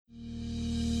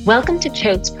Welcome to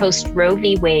Choate's Post-Roe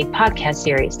v. Wade podcast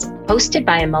series, hosted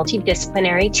by a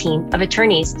multidisciplinary team of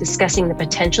attorneys discussing the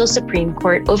potential Supreme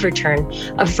Court overturn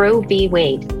of Roe v.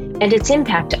 Wade and its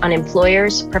impact on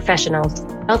employers, professionals,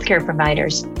 healthcare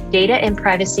providers, data and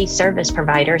privacy service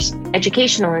providers,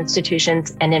 educational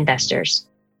institutions, and investors.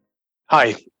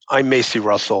 Hi, I'm Macey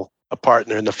Russell, a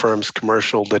partner in the firm's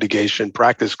commercial litigation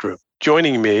practice group.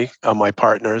 Joining me are my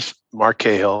partners, Mark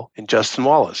Cahill and Justin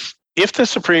Wolosz. If the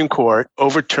Supreme Court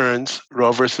overturns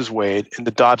Roe v. Wade in the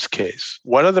Dobbs case,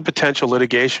 what are the potential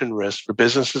litigation risks for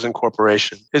businesses and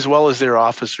corporations, as well as their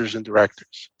officers and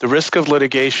directors? The risk of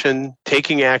litigation,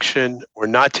 taking action or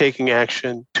not taking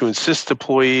action to assist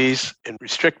employees in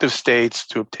restrictive states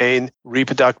to obtain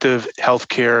reproductive health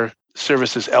care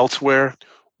services elsewhere.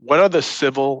 What are the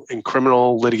civil and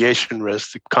criminal litigation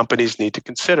risks that companies need to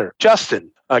consider?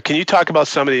 Justin, can you talk about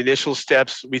some of the initial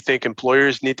steps we think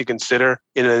employers need to consider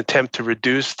in an attempt to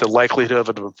reduce the likelihood of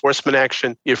an enforcement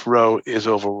action if Roe is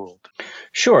overruled?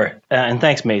 Sure. And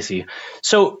thanks, Macey.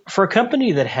 So for a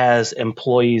company that has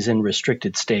employees in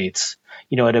restricted states,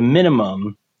 at a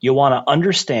minimum, you'll want to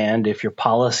understand if your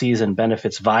policies and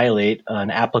benefits violate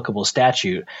an applicable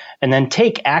statute, and then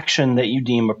take action that you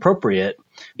deem appropriate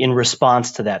in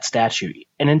response to that statute.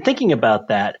 And in thinking about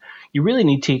that, you really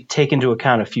need to take into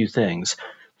account a few things.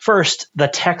 First, the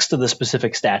text of the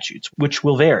specific statutes, which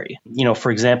will vary.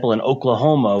 For example, in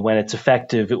Oklahoma, when it's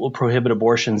effective, it will prohibit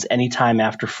abortions anytime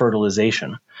after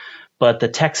fertilization. But the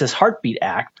Texas Heartbeat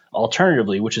Act,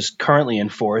 alternatively, which is currently in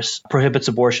force, prohibits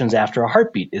abortions after a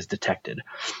heartbeat is detected.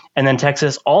 And then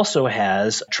Texas also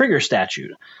has a trigger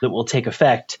statute that will take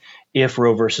effect if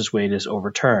Roe versus Wade is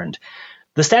overturned.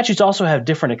 The statutes also have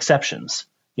different exceptions,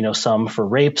 some for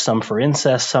rape, some for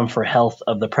incest, some for health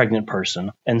of the pregnant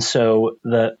person. And so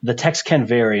the text can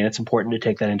vary, and it's important to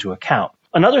take that into account.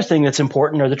 Another thing that's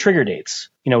important are the trigger dates.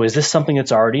 Is this something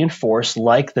that's already in force,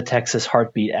 like the Texas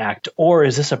Heartbeat Act, or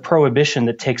is this a prohibition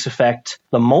that takes effect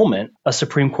the moment a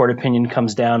Supreme Court opinion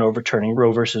comes down overturning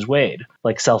Roe versus Wade,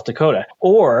 like South Dakota?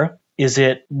 Or is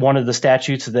it one of the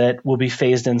statutes that will be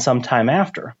phased in sometime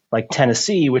after, like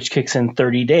Tennessee, which kicks in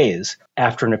 30 days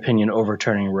after an opinion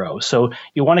overturning Roe? So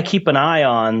you want to keep an eye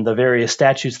on the various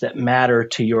statutes that matter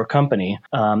to your company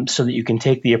so that you can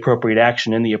take the appropriate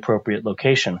action in the appropriate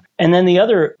location. And then the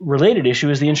other related issue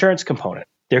is the insurance component.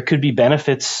 There could be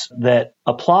benefits that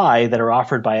apply that are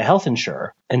offered by a health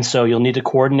insurer. And so you'll need to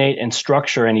coordinate and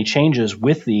structure any changes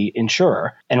with the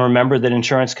insurer. And remember that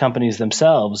insurance companies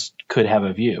themselves could have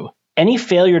a view. Any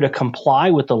failure to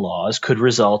comply with the laws could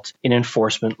result in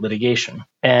enforcement litigation.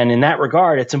 And in that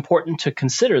regard, it's important to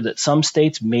consider that some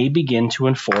states may begin to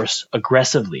enforce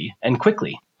aggressively and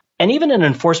quickly. And even an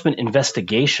enforcement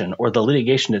investigation or the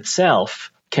litigation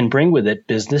itself can bring with it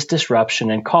business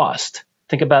disruption and cost.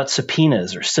 Think about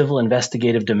subpoenas or civil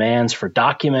investigative demands for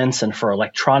documents and for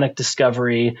electronic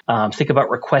discovery. Think about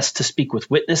requests to speak with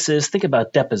witnesses. Think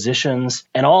about depositions.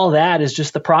 And all that is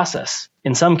just the process.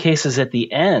 In some cases at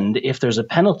the end, if there's a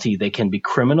penalty, they can be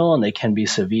criminal and they can be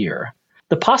severe.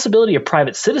 The possibility of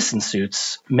private citizen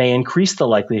suits may increase the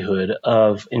likelihood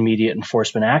of immediate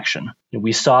enforcement action.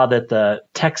 We saw that the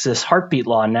Texas heartbeat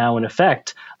law now in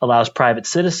effect allows private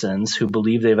citizens who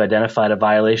believe they've identified a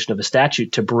violation of a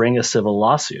statute to bring a civil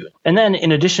lawsuit. And then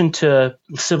in addition to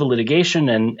civil litigation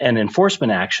and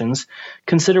enforcement actions,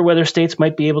 consider whether states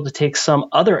might be able to take some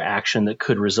other action that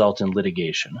could result in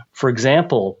litigation. For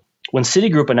example, when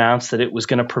Citigroup announced that it was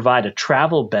going to provide a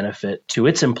travel benefit to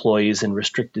its employees in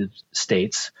restricted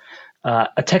states,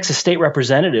 a Texas state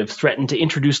representative threatened to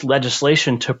introduce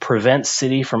legislation to prevent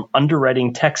Citi from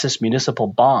underwriting Texas municipal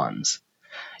bonds.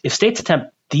 If states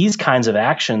attempt these kinds of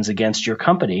actions against your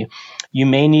company, you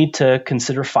may need to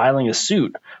consider filing a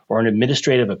suit or an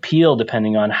administrative appeal,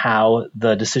 depending on how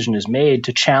the decision is made,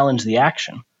 to challenge the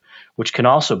action, which can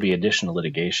also be additional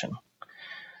litigation.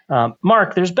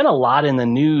 Mark, there's been a lot in the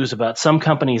news about some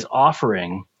companies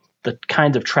offering the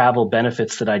kinds of travel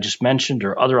benefits that I just mentioned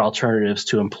or other alternatives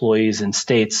to employees in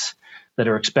states that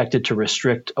are expected to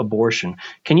restrict abortion.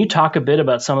 Can you talk a bit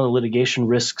about some of the litigation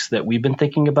risks that we've been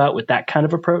thinking about with that kind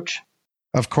of approach?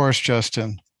 Of course,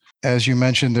 Justin. As you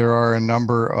mentioned, there are a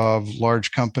number of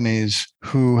large companies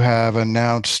who have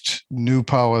announced new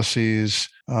policies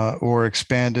or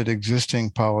expanded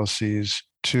existing policies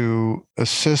to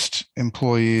assist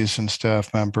employees and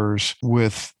staff members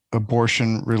with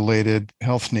abortion-related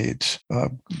health needs.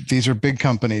 These are big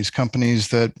companies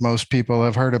that most people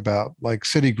have heard about, like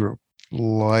Citigroup,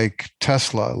 like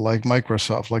Tesla, like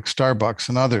Microsoft, like Starbucks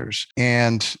and others.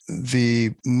 And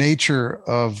the nature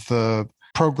of the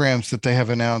programs that they have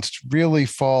announced really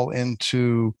fall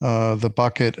into the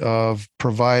bucket of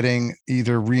providing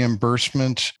either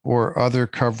reimbursement or other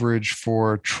coverage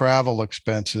for travel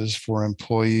expenses for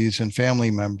employees and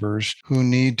family members who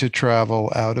need to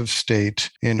travel out of state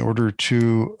in order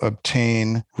to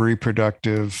obtain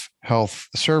reproductive health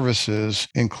services,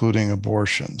 including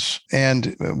abortions.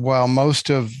 And while most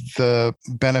of the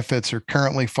benefits are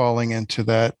currently falling into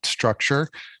that structure,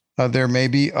 there may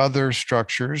be other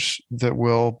structures that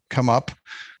will come up.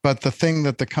 But the thing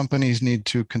that the companies need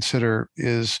to consider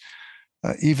is,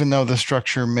 even though the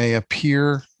structure may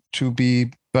appear to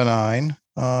be benign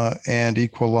and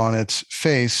equal on its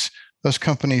face, those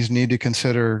companies need to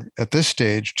consider at this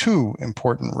stage two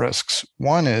important risks.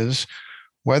 One is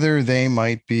whether they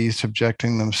might be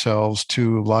subjecting themselves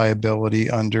to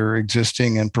liability under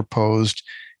existing and proposed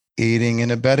aiding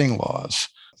and abetting laws.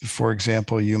 For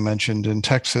example, you mentioned in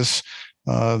Texas,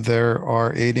 there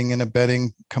are aiding and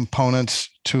abetting components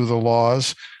to the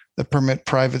laws that permit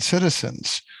private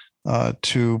citizens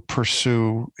to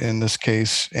pursue, in this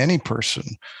case, any person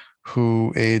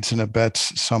who aids and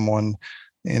abets someone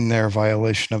in their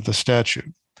violation of the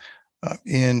statute.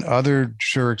 In other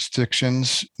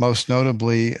jurisdictions, most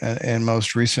notably and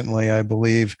most recently, I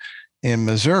believe, in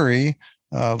Missouri,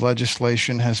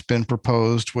 legislation has been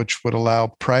proposed which would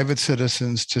allow private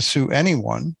citizens to sue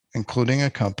anyone, including a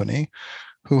company,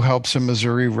 who helps a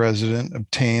Missouri resident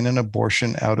obtain an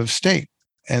abortion out of state.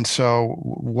 And so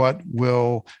what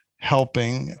will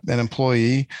helping an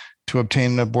employee to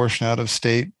obtain an abortion out of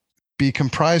state be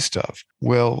comprised of?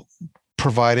 Will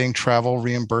providing travel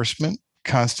reimbursement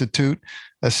constitute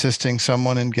assisting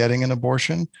someone in getting an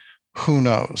abortion? Who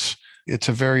knows? It's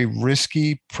a very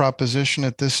risky proposition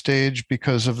at this stage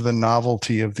because of the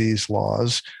novelty of these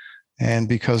laws and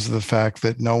because of the fact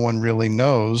that no one really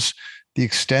knows the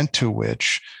extent to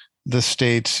which the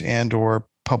states and or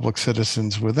public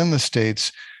citizens within the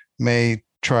states may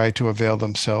try to avail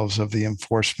themselves of the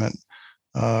enforcement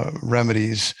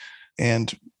remedies,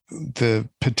 and the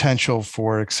potential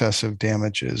for excessive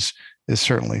damages is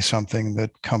certainly something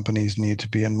that companies need to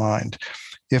be in mind.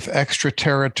 If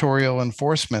extraterritorial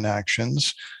enforcement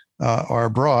actions are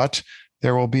brought,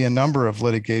 there will be a number of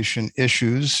litigation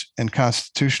issues and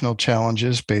constitutional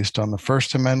challenges based on the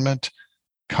First Amendment,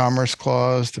 Commerce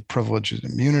Clause, the Privileges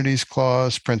and Immunities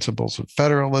Clause, principles of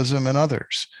federalism, and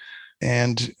others.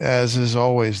 And as is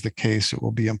always the case, it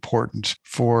will be important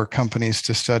for companies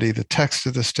to study the text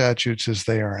of the statutes as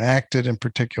they are enacted in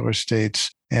particular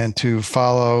states and to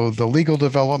follow the legal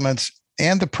developments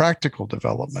and the practical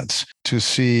developments to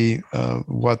see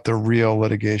what the real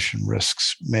litigation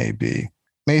risks may be.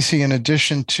 Macey, in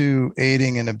addition to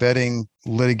aiding and abetting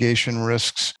litigation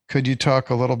risks, could you talk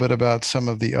a little bit about some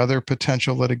of the other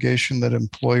potential litigation that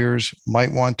employers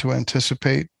might want to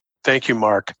anticipate? Thank you,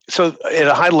 Mark. So at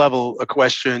a high level, a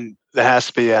question that has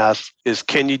to be asked is,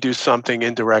 can you do something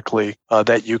indirectly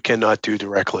that you cannot do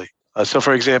directly? So,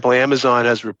 for example, Amazon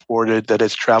has reported that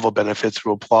its travel benefits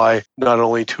will apply not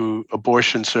only to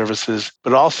abortion services,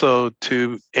 but also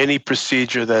to any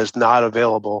procedure that is not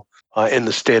available in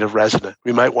the state of resident.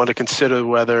 We might want to consider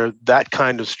whether that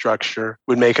kind of structure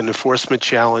would make an enforcement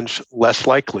challenge less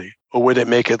likely, or would it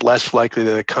make it less likely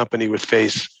that a company would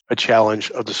face a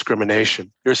challenge of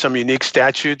discrimination? There are some unique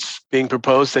statutes being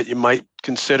proposed that you might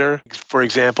consider. For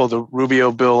example, the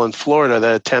Rubio bill in Florida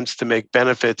that attempts to make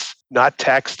benefits not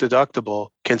tax deductible.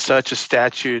 Can such a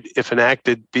statute, if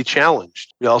enacted, be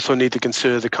challenged? We also need to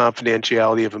consider the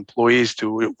confidentiality of employees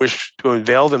who wish to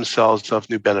avail themselves of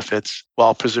new benefits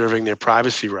while preserving their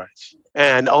privacy rights.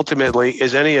 And ultimately,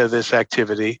 is any of this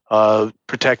activity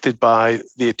protected by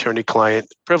the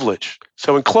attorney-client privilege?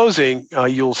 So in closing,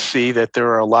 you'll see that there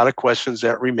are a lot of questions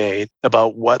that remain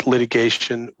about what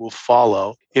litigation will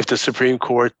follow if the Supreme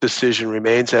Court decision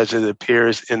remains as it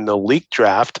appears in the leaked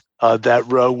draft, that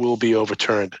Roe will be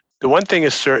overturned. The one thing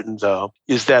is certain, though,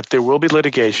 is that there will be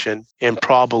litigation and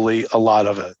probably a lot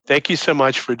of it. Thank you so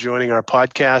much for joining our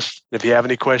podcast. If you have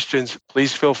any questions,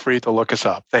 please feel free to look us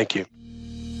up. Thank you.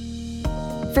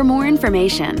 For more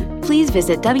information, please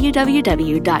visit www.choate.com.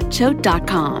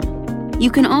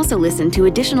 You can also listen to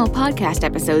additional podcast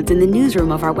episodes in the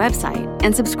newsroom of our website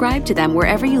and subscribe to them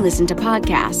wherever you listen to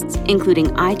podcasts,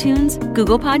 including iTunes,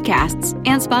 Google Podcasts,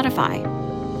 and Spotify.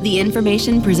 The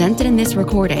information presented in this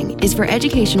recording is for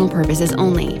educational purposes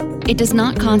only. It does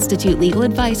not constitute legal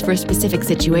advice for a specific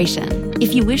situation.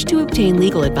 If you wish to obtain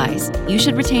legal advice, you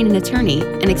should retain an attorney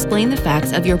and explain the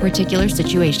facts of your particular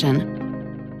situation.